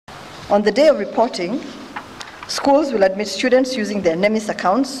On the day of reporting, schools will admit students using their Nemis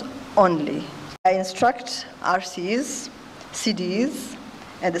accounts only. I instruct RCs, CDEs,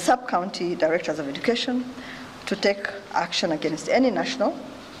 and the sub-county directors of education to take action against any national,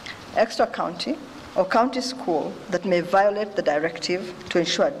 extra-county, or county school that may violate the directive to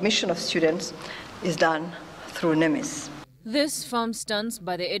ensure admission of students is done through Nemis. This firm stance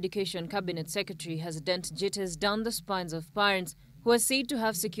by the Education Cabinet Secretary has dent jitters down the spines of parents who are said to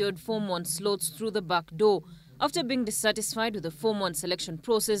have secured Form 1 slots through the back door after being dissatisfied with the Form 1 selection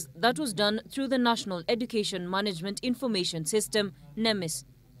process that was done through the National Education Management Information System, Nemis.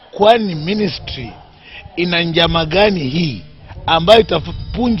 Kwani ministry ina njama gani hii ambayo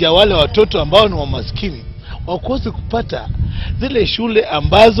itapunja wale watoto ambao ni wamaskini wakose kupata zile shule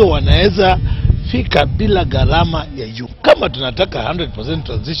ambazo wanaweza fika bila gharama ya juu? Kama tunataka 100%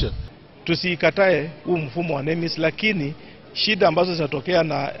 transition, tusikatae huu mfumo wa Nemis, lakini shida ambazo zinatokea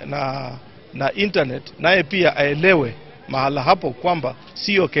na internet naye pia aelewe mahala hapo kwamba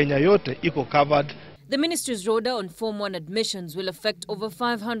sio Kenya yote iko covered. The ministry's order on Form 1 admissions will affect over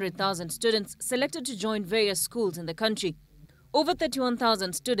 500,000 students selected to join various schools in the country. Over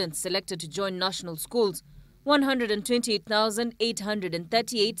 31,000 students selected to join national schools,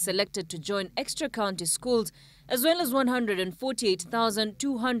 128,838 selected to join extra-county schools, as well as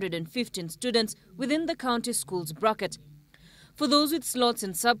 148,215 students within the county schools bracket. For those with slots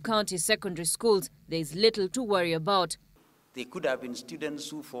in sub-county secondary schools, there is little to worry about. They could have been students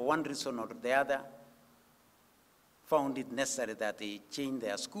who, for one reason or the other, found it necessary that they change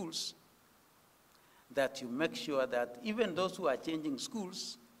their schools, that you make sure that even those who are changing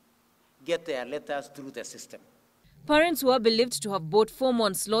schools get their letters through the system. Parents who are believed to have bought Form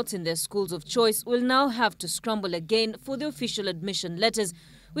 1 slots in their schools of choice will now have to scramble again for the official admission letters,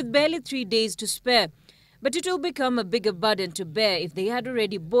 with barely 3 days to spare. But it will become a bigger burden to bear if they had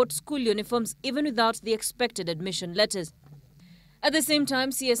already bought school uniforms even without the expected admission letters. At the same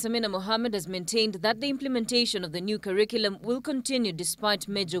time, CS Amina has maintained that the implementation of the new curriculum will continue despite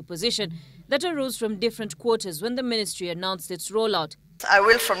major opposition that arose from different quarters when the ministry announced its rollout. I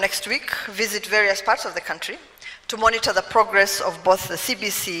will from next week visit various parts of the country to monitor the progress of both the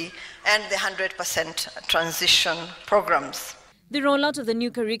CBC and the 100% transition programs. The rollout of the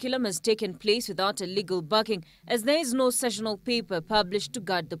new curriculum has taken place without a legal backing, as there is no sessional paper published to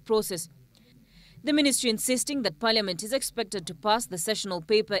guide the process. The ministry insisting that Parliament is expected to pass the sessional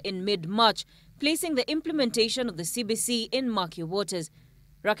paper in mid-March, placing the implementation of the CBC in murky waters.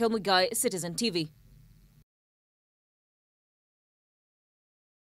 Raquel Mugai, Citizen TV.